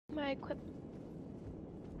my equip?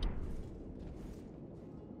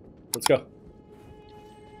 Let's go.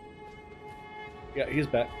 Yeah, he's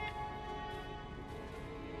back.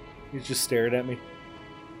 He's just staring at me.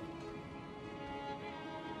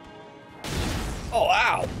 Oh,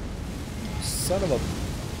 ow! Son of a...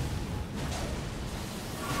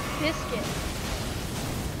 Biscuit.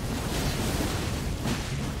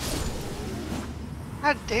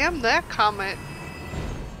 God damn, that comet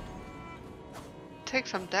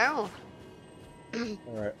takes him down.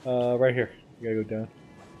 Alright, right here. You gotta go down.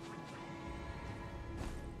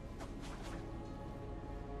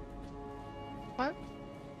 What?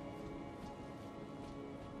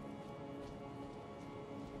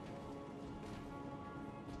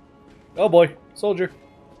 Oh boy, soldier.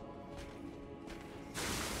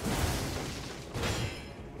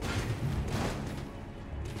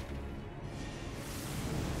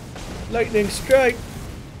 Lightning strike.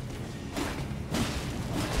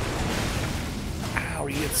 Ow,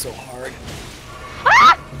 he hits so hard.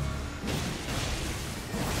 Ah!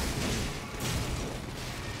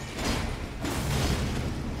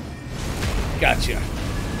 Gotcha.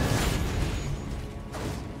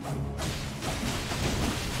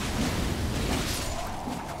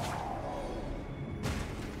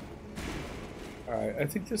 Alright, I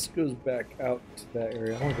think this goes back out to that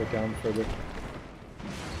area. I want to go down further.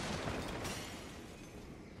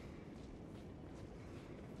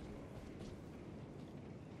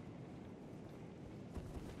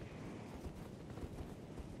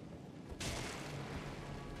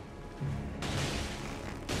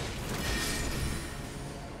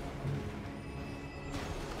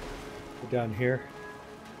 Go down here.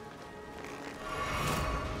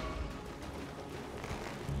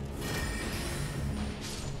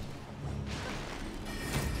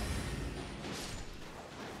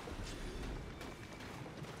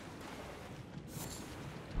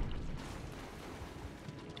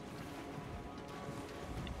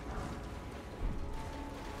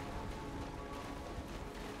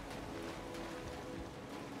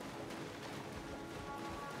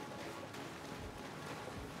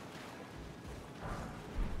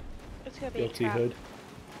 It's gonna be Guilty a trap. hood.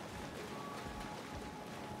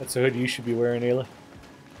 That's the hood you should be wearing, Ayla.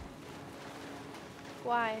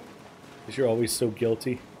 Why? Because you're always so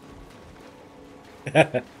guilty.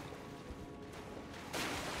 I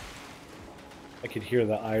could hear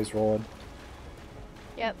the eyes rolling.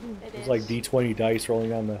 Yep, it It's is. like D20 dice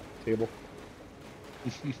rolling on the table.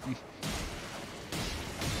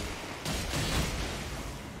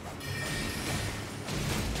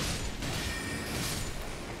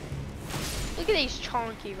 Look at these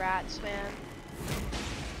chonky rats, man.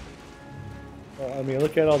 Well, I mean,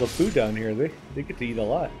 look at all the food down here. They get to eat a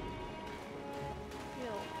lot. Ew.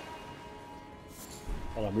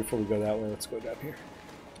 Hold on, before we go that way, let's go down here.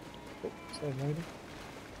 Oh, is that lighting?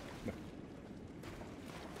 No.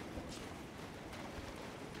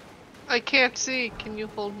 I can't see. Can you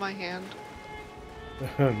hold my hand?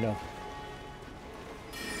 No.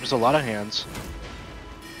 There's a lot of hands.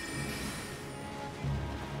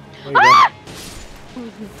 There you go. Ah!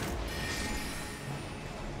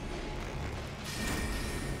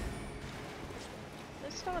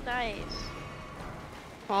 That's so nice.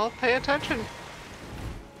 Well, pay attention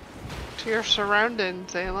to your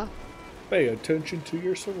surroundings, Ayla. Pay attention to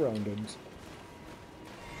your surroundings.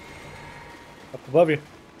 Up above you.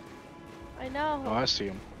 I know. Oh, I see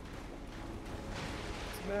him.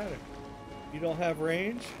 What's the matter? You don't have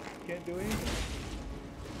range? Can't do anything?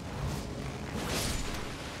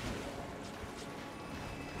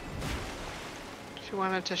 She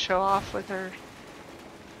wanted to show off with her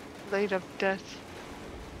blade of death.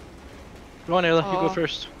 Go on, Ayla. You Oh. go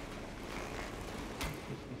first.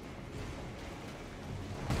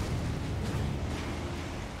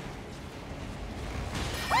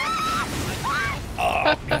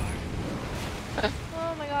 Oh, God.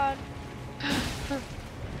 Oh my god.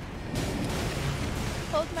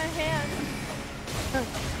 Hold my hand.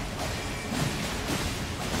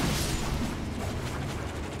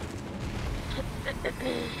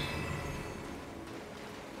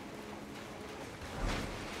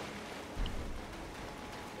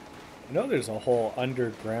 I know there's a whole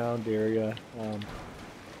underground area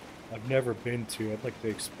I've never been to. I'd like to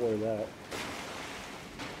explore that.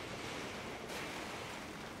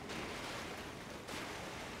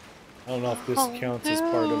 I don't know if this counts as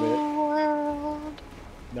part of it. World,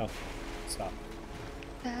 No. Stop.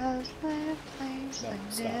 there's a place No, I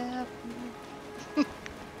stop. never-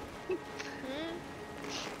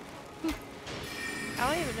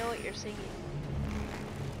 I don't even know what you're singing.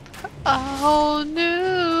 A whole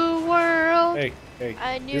new world. Hey, Hey,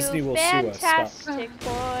 A new Disney will sue us. Stop. fantastic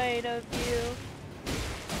point of view.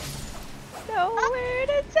 Nowhere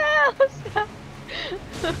to tell.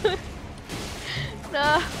 Stop.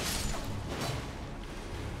 No.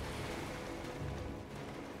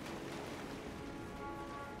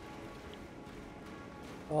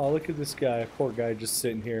 Oh, look at this guy. Poor guy just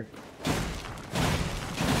sitting here.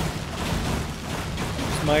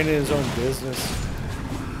 Just minding his own business.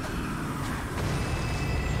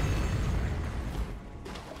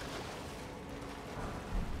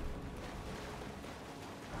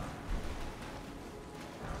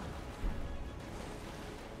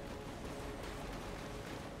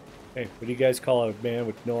 Hey, what do you guys call a man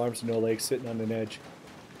with no arms and no legs sitting on an edge?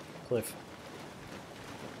 Cliff.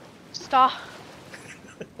 Stop.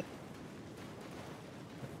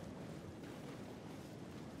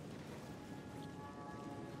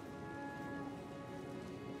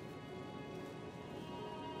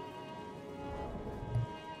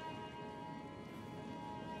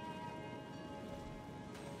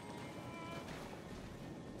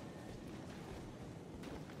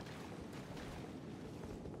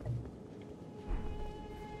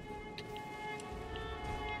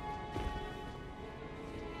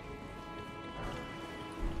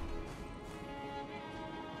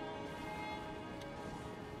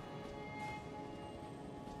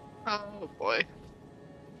 Oh boy.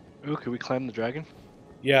 Ooh, can we climb the dragon?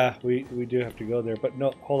 Yeah, we do have to go there, but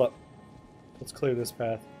no, hold up. Let's clear this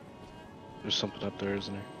path. There's something up there,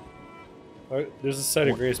 isn't there? All right, there's a site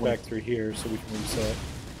of What- grace what- back through here, so we can reset.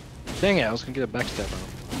 Dang it, I was gonna get a backstab out.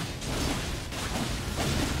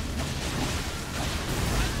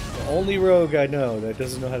 The only rogue I know that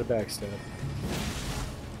doesn't know how to backstab.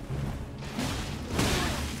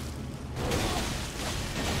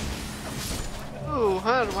 Ooh,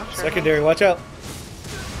 I had to watch your Secondary, watch out!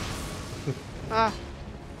 Ah,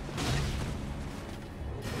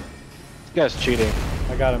 This guy's cheating.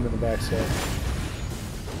 I got him in the backstab.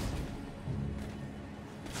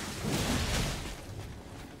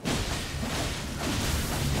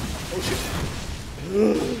 Oh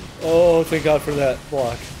shit! Oh, thank God for that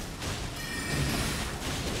block.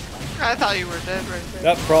 I thought you were dead right there.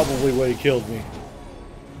 That probably would have killed me.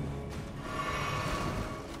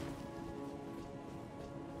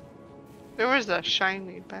 There was a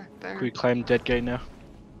shiny back there. Can we climb dead guy now?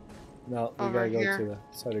 No, we Over gotta go here. to the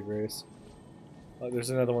site of grace. Oh, there's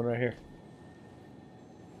another one right here.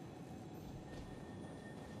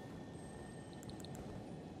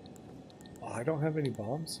 Oh, I don't have any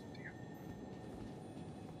bombs? Damn.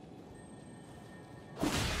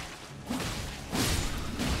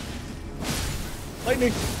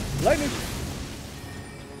 Lightning! Lightning!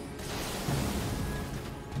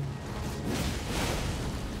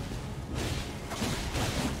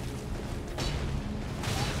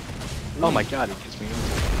 Oh my god, it gets me.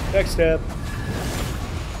 Backstab!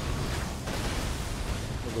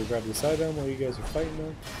 I'll go grab this item while you guys are fighting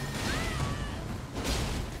though.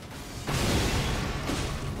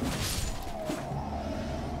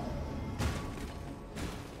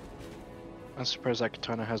 I'm surprised that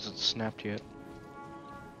katana hasn't snapped yet.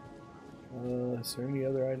 Is there any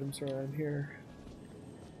other items around here?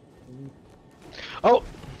 Oh!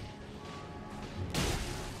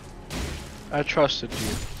 I trusted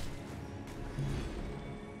you.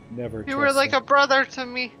 Never You were trust like them. a brother to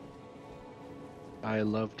me. I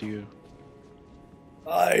loved you.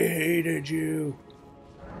 I hated you!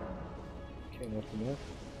 Can't open that.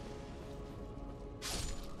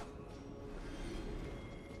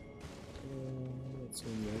 Let's see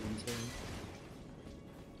any items there.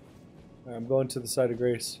 Alright, I'm going to the site of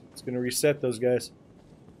grace. It's gonna reset those guys.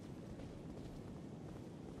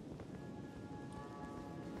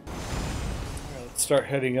 Alright, let's start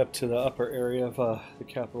heading up to the upper area of the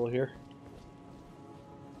capital here.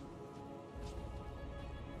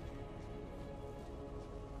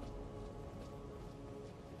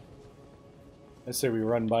 I say we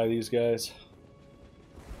run by these guys.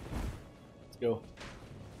 Let's go.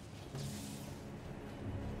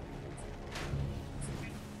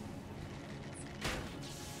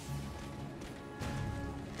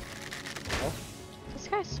 This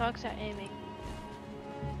guy sucks at aiming.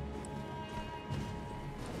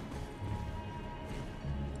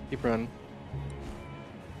 Keep running.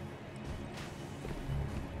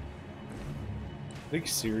 I think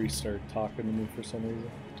Siri started talking to me for some reason.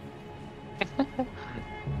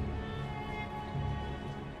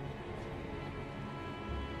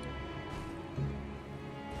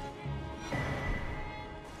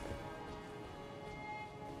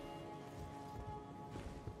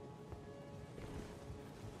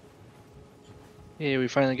 Yeah, we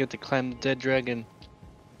finally get to climb the dead dragon.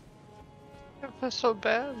 That's so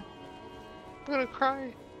bad. I'm gonna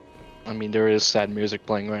cry. I mean, there is sad music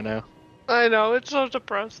playing right now. I know, it's so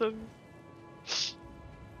depressing.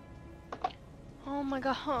 Oh my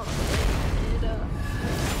god. It,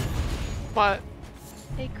 What?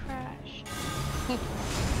 they crashed.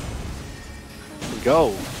 Go!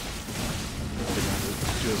 Did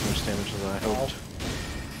not do as much damage as I hoped.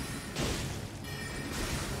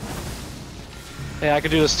 Hey, I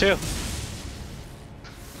could do this too.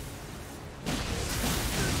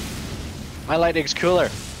 My lightning's cooler.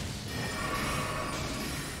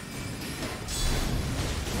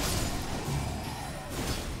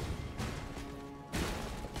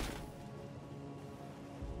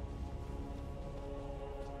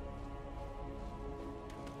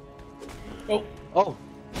 Oh. Oh.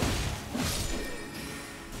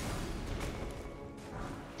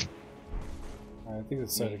 I think the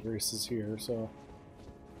side of Grace is here, so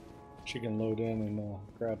she can load in and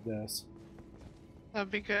grab this.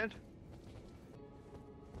 That'd be good.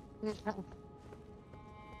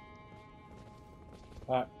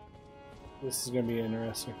 Alright. This is gonna be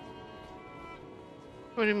interesting.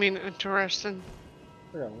 What do you mean interesting?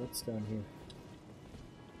 I forgot what's down here.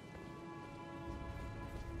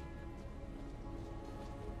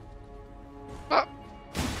 Oh,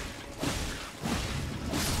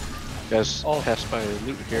 Guys, Oh. pass by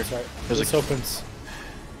loot here. Sorry. There's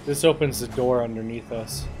This opens the door underneath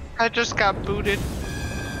us. I just got booted.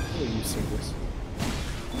 What do you see this?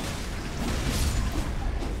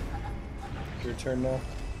 Your turn now.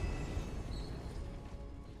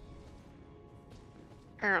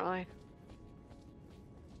 Apparently.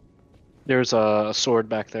 There's a sword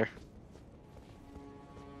back there.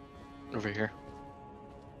 Over here.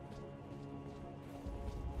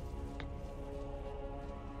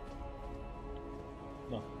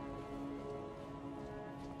 No.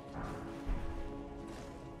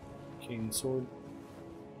 Cane sword.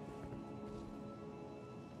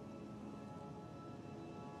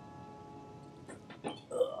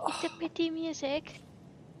 The pretty music.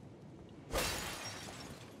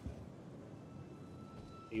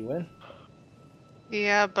 You win?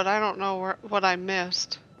 Yeah, but I don't know what I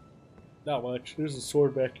missed. Not much. There's a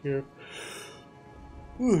sword back here.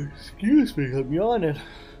 Ooh, excuse me, I'm yawning.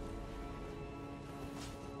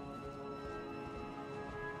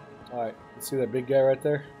 Alright, you see that big guy right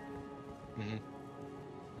there? Mm-hmm.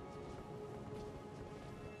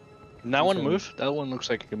 Can that one move? That one looks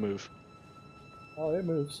like it can move. Oh, it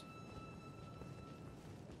moves.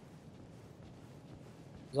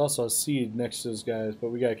 There's also a seed next to those guys, but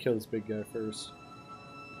we gotta kill this big guy first.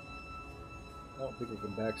 I don't think I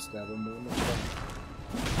can backstab him, but I'm gonna try.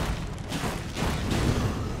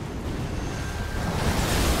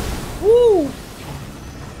 Woo!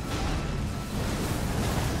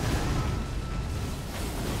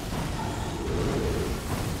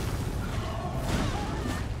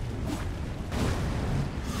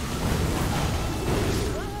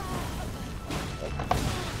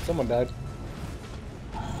 Someone died.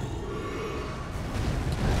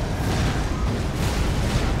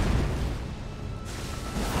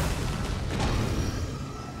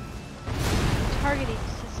 Targeting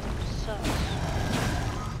system sucks.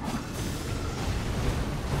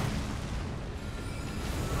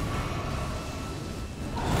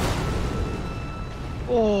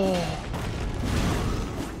 Oh.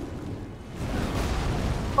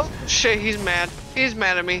 Oh shit, he's mad. He's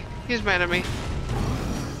mad at me. He's mad at me.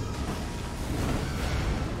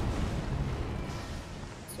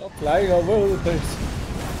 Stop flying all over the place.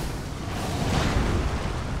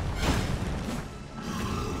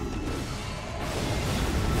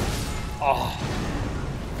 Oh.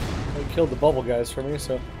 They killed the bubble guys for me,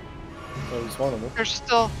 so at least one of them. There's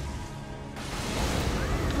still.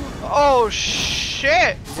 Oh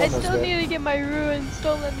shit! I still need to get my ruins.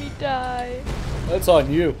 Don't let me die. That's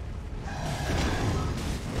on you.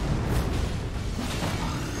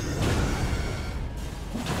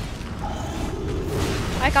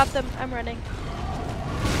 I got them. I'm running.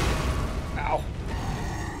 Ow.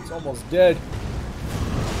 It's almost dead.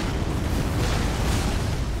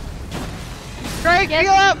 Greg, Yes.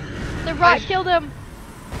 heal up! The rot killed him.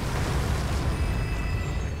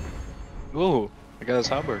 Ooh, I got his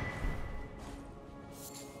halberd.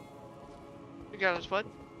 You got his what?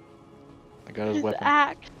 I got his His weapon.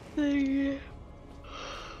 axe thingy.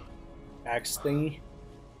 Axe thingy.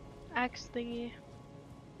 Axe thingy.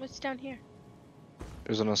 What's down here?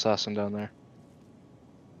 There's an assassin down there.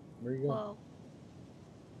 Where you go? Whoa.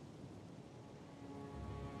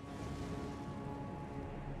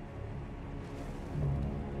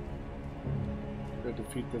 Go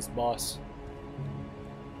defeat this boss.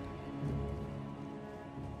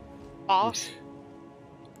 Boss?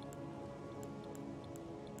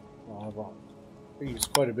 Oh, I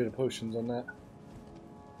used quite a bit of potions on that.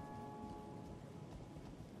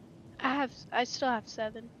 I still have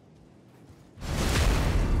 7.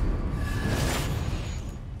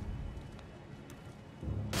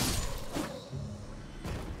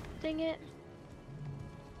 Dang it.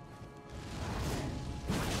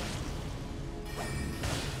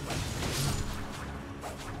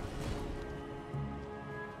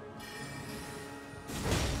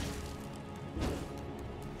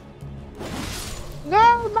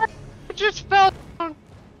 No, my just fell down.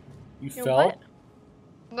 You Your fell? what?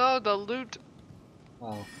 No, the loot.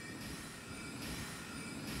 Oh.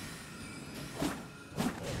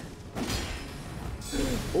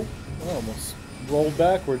 Oh, I almost rolled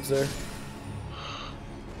backwards there.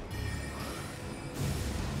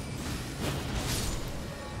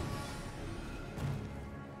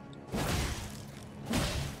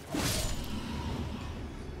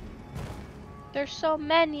 There's so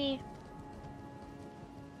many.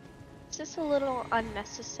 It's just a little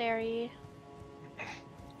unnecessary.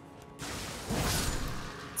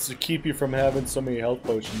 It's to keep you from having so many health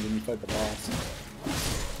potions when you fight the boss.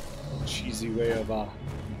 Cheesy way of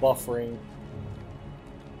buffering.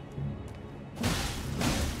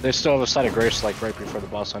 They still have a side of grace like right before the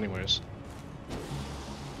boss anyways.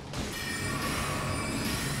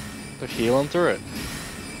 They're healing through it.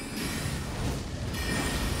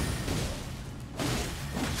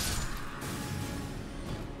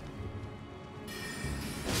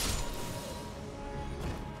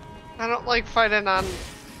 I don't like fighting on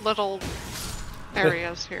little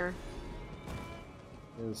areas here.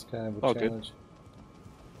 It's kind of a Oh, good. challenge.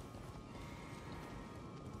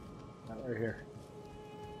 Not right here.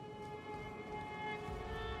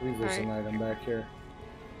 I believe there's an item back here.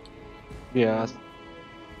 Yeah.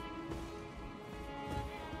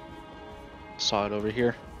 Saw it over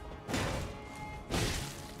here.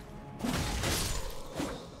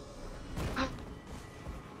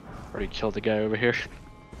 Already killed the guy over here.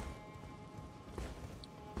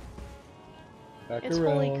 Back It's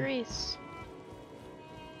around. holy grease.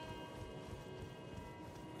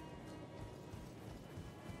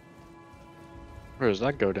 Where does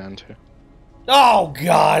that go down to? Oh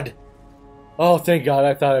God! Oh, thank God!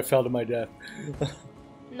 I thought I fell to my death.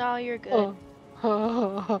 No, you're good.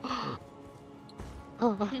 I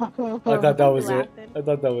thought that was it. Laughing. I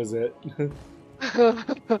thought that was it.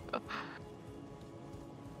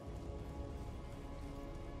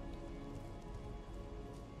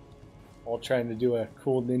 All trying to do a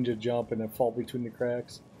cool ninja jump and then fall between the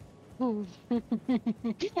cracks.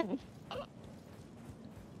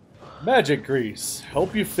 Magic grease.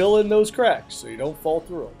 Help you fill in those cracks so you don't fall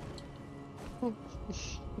through them.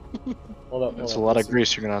 Hold up. That's a hold lot up. of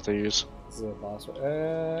grease you're gonna have to use. This is a boss.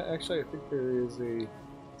 Actually, I think there is a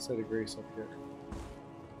set of grease up here.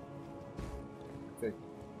 I think.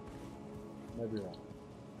 Might be wrong.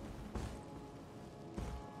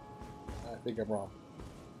 I think I'm wrong.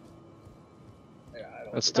 Yeah, I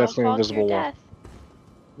don't. That's Don't definitely fall to invisible your wall. death.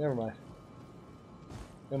 Never mind.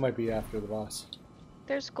 That might be after the boss.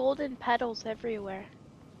 There's golden petals everywhere.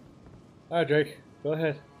 Alright, Drake. Go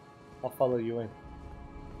ahead. I'll follow you in.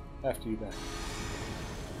 After you die.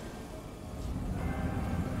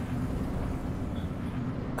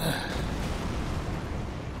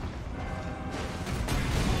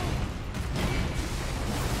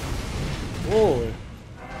 Whoa.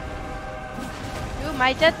 Ooh,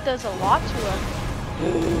 my death does a lot to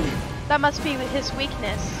him. That must be his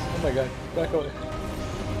weakness. Oh my God. Back away.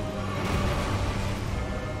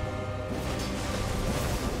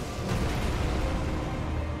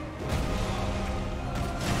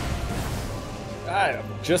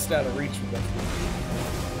 I'm just out of reach with that.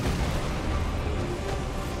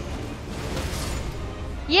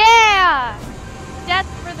 Yeah! Death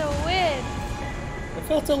for the win! It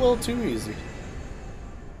felt a little too easy.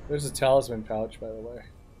 There's a talisman pouch, by the way.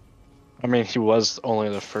 I mean, he was only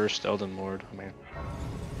the first Elden Lord. I mean,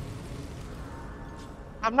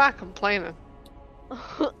 I'm not complaining.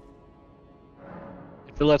 if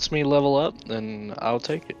it lets me level up, then I'll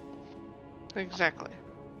take it. Exactly.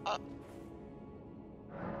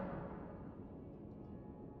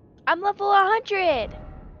 I'm level 100!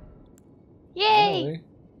 Yay! Finally.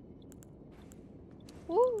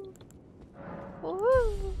 Woo!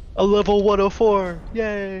 Woo! A level 104!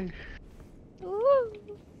 Yay! Woo!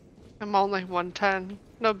 I'm only 110.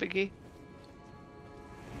 No biggie.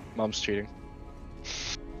 Mom's cheating.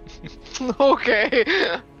 Okay.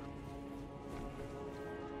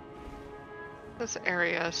 This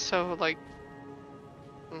area is so, like,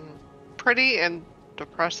 pretty and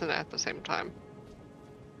depressing at the same time.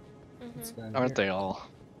 It's Mhm. down Aren't here. they all?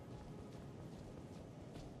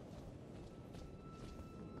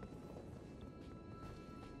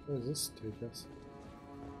 Where does this take us?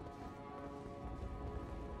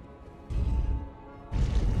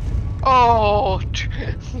 Oh!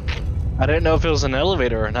 I didn't know if it was an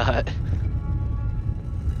elevator or not.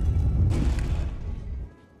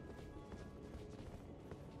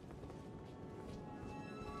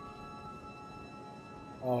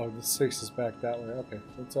 Oh, this takes us back that way. Okay,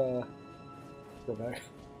 let's go back.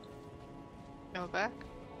 Go back.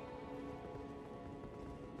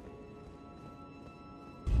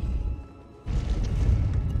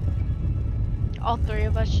 All three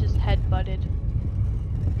of us just head-butted.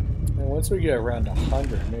 And once we get around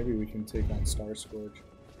 100, maybe we can take on Star Scourge.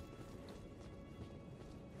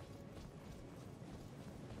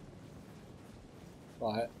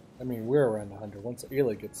 Well, I mean, we're around 100. Once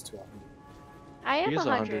Ayla gets to 100. I am He is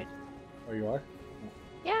 100. Oh, you are?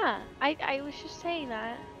 Yeah, I was just saying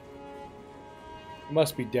that. It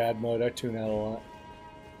must be dad mode. I tune out a lot.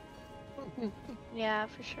 Yeah,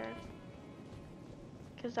 for sure.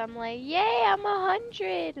 Cause I'm like, yay, I'm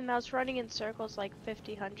 100, and I was running in circles like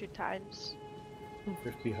 50, 100 times.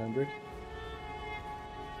 50, 100?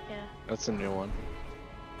 Yeah. That's a new one.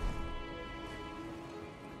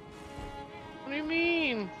 What do you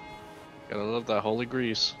mean? Gotta love that holy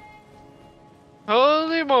grease.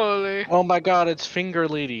 Holy moly! Oh my god, it's Finger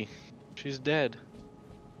Lady. She's dead.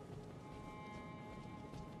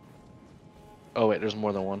 Oh wait, there's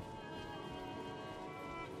more than one.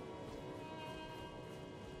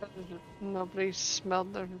 Nobody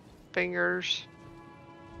smelled their fingers.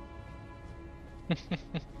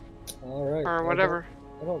 Alright. Or whatever.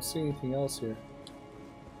 I don't see anything else here.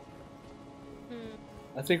 Hmm.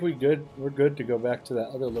 I think we're good to go back to that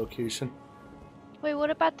other location. Wait,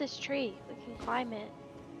 what about this tree? We can climb it.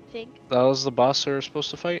 I think. That was the boss we were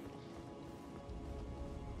supposed to fight?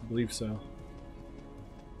 I believe so.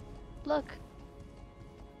 Look.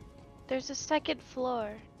 There's a second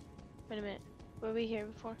floor. Wait a minute. Were we here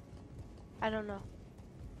before? I don't know.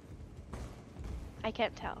 I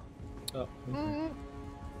can't tell. Oh, okay.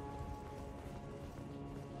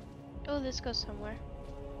 Oh, this goes somewhere.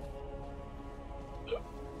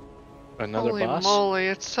 Another Holy boss? moly,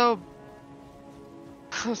 it's so...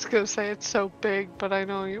 I was gonna say it's so big, but I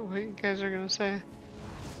know what you guys are gonna say.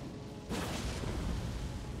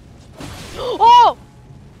 Oh!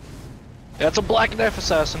 That's a Black Knife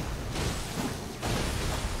Assassin.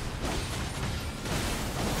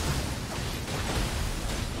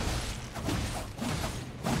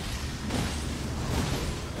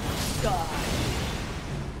 God.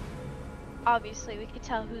 Obviously, we could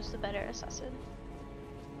tell who's the better assassin.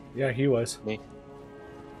 Yeah, he was. Me.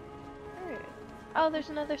 Alright. Oh, there's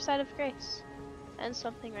another side of grace. And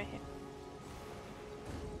something right here.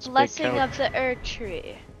 It's a big Blessing couch. of the Earth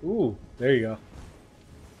Tree. Ooh, there you go.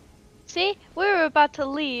 See? We were about to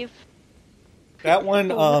leave. That one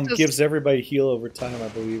What does- gives everybody heal over time, I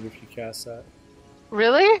believe, if you cast that.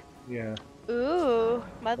 Really? Yeah. Ooh,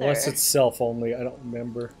 mother. Unless it's self only, I don't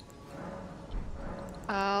remember.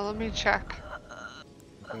 Let me check.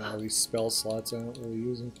 All these spell slots I don't really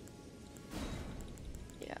use them.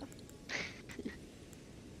 Yeah.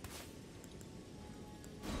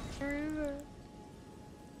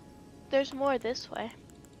 There's more this way.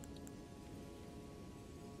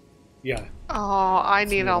 Yeah. Oh, I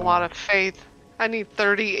need a Yeah. lot of faith. I need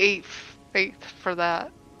 38 faith for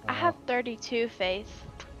that. I have 32 faith.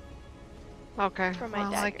 Okay. For my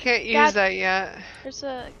Well, I dagger. can't use Dad- that yet. There's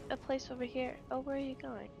a place over here. Oh, where are you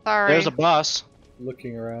going? Sorry. There's a boss.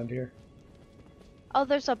 Looking around here. Oh,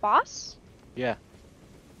 there's a boss? Yeah.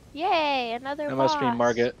 Yay, another That boss. must be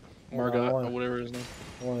Margot. Oh, Margot, I or wanna- whatever his name.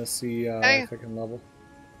 I want to see Hey. if I can level.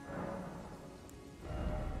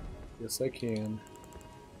 Yes, I can.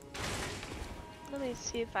 Let me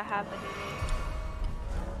see if I have anything.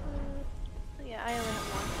 Yeah, I only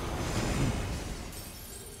have one.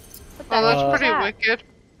 What the Oh, that's heck is pretty that? wicked.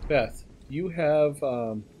 Beth, you have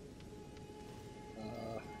what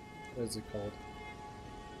is it called?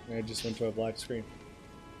 I just went to a black screen.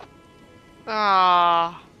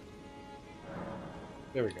 Ah.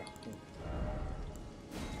 There we go.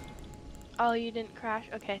 Oh, you didn't crash?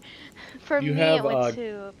 Okay. For You me, have it went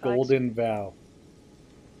to a black Golden Vow.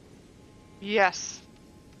 Yes.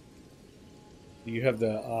 Do you have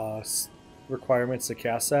the requirements to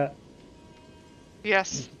cast that?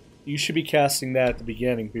 Yes. You should be casting that at the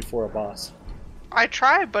beginning before a boss. I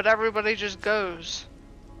tried, but everybody just goes.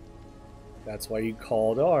 That's why you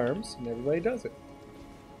call to arms, and everybody does it.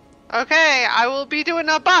 Okay, I will be doing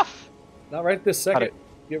a buff. Not right this Got second. it.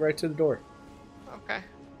 Get right to the door. Okay.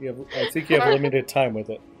 I think you have limited time with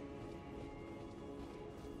it.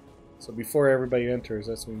 So before everybody enters,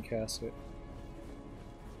 that's when you cast it.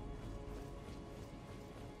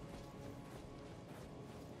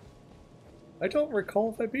 I don't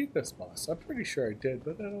recall if I beat this boss. I'm pretty sure I did,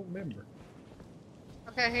 but I don't remember.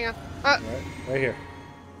 Okay, hang on. Right here.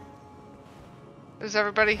 Is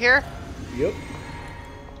everybody here? Yep.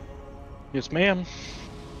 Yes, ma'am.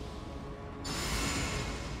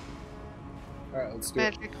 Alright, let's do it.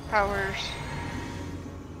 Magic powers.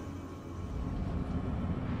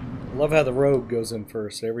 I love how the rogue goes in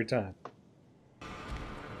first every time.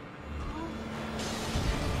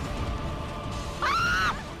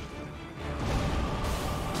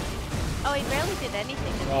 Oh, he barely did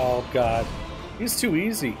anything to me. Oh god. He's too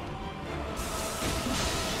easy.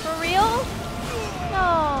 For real?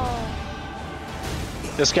 No.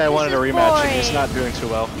 This guy This wanted a is rematch and he's boring. not doing too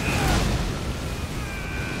well.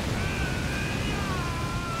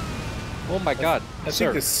 Oh my god. I sir.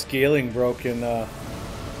 think the scaling broke in the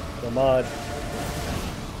mod.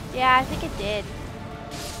 Yeah, I think it did.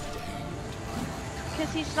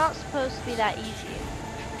 Because he's not supposed to be that easy.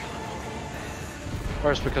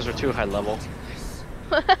 Or it's because they're too high level.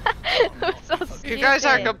 So You guys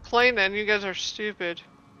aren't stupid. complaining. You guys are stupid.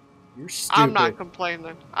 You're stupid. I'm not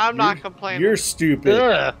complaining. I'm not complaining. You're stupid.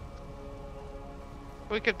 Ugh.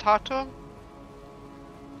 We could talk to him?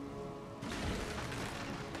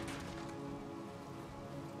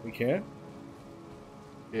 We can?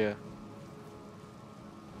 Yeah.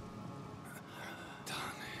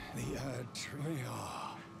 The Trio.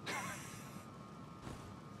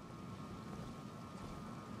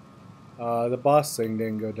 The boss thing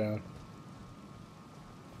didn't go down.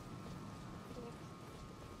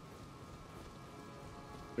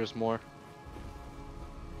 There's more.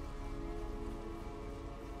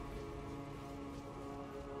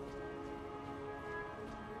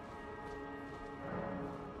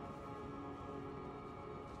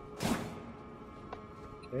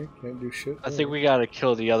 Okay, can't do shit. I think we gotta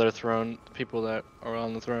kill the other throne, the people that are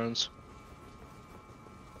on the thrones.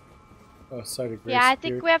 Oh, site of grace Yeah, I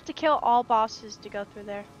think appeared. we have to kill all bosses to go through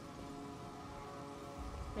there.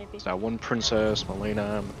 Maybe. It's that one princess,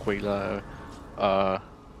 Melina, Maquila,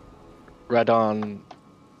 Radon.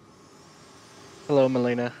 Hello,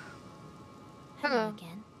 Melina. Hello.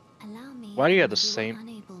 Again. Allow me. Why do you have the you are same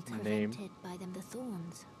unable to name? prevent it by them. The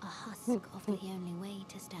thorns, a husk of the only way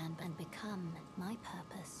to stand and become my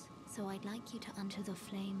purpose. So I'd like you to enter the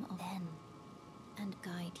flame of then and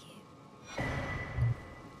guide you.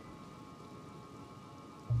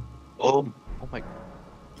 Oh my.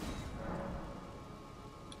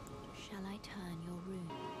 Shall I turn your rune?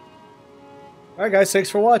 Alright guys, thanks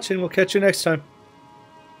for watching. We'll catch you next time.